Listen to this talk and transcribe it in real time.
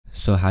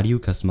So how do you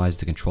customize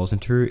the control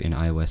center in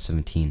iOS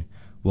 17?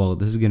 Well,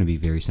 this is going to be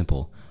very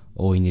simple.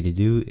 All you need to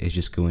do is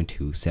just go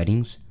into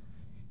Settings.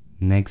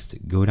 Next,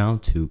 go down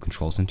to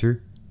Control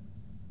Center.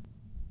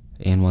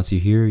 And once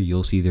you're here,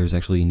 you'll see there's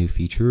actually a new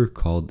feature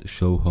called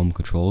Show Home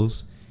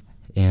Controls.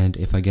 And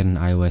if I get an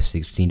iOS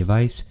 16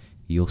 device,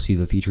 you'll see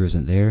the feature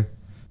isn't there.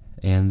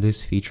 And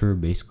this feature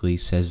basically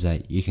says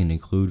that you can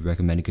include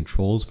recommended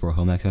controls for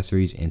home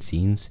accessories and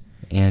scenes.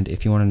 And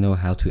if you want to know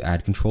how to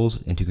add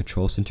controls into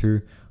Control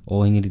Center,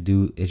 all you need to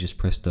do is just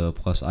press the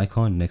plus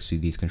icon next to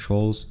these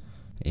controls.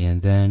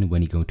 And then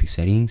when you go to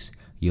Settings,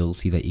 you'll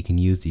see that you can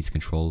use these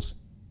controls.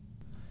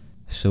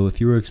 So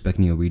if you were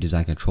expecting a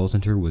redesigned control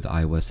center with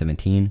iOS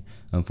 17,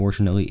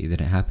 unfortunately it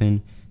didn't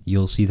happen.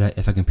 You'll see that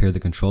if I compare the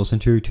control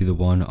center to the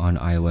one on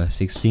iOS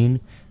 16,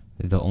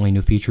 the only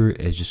new feature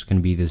is just going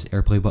to be this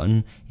AirPlay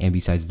button, and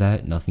besides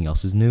that, nothing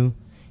else is new.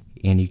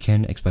 And you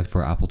can expect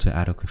for Apple to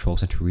add a control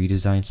center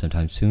redesign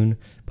sometime soon,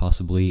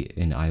 possibly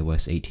in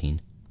iOS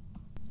 18.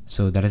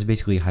 So that is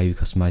basically how you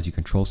customize your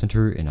control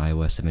center in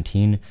iOS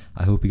 17.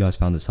 I hope you guys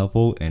found this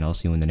helpful, and I'll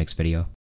see you in the next video.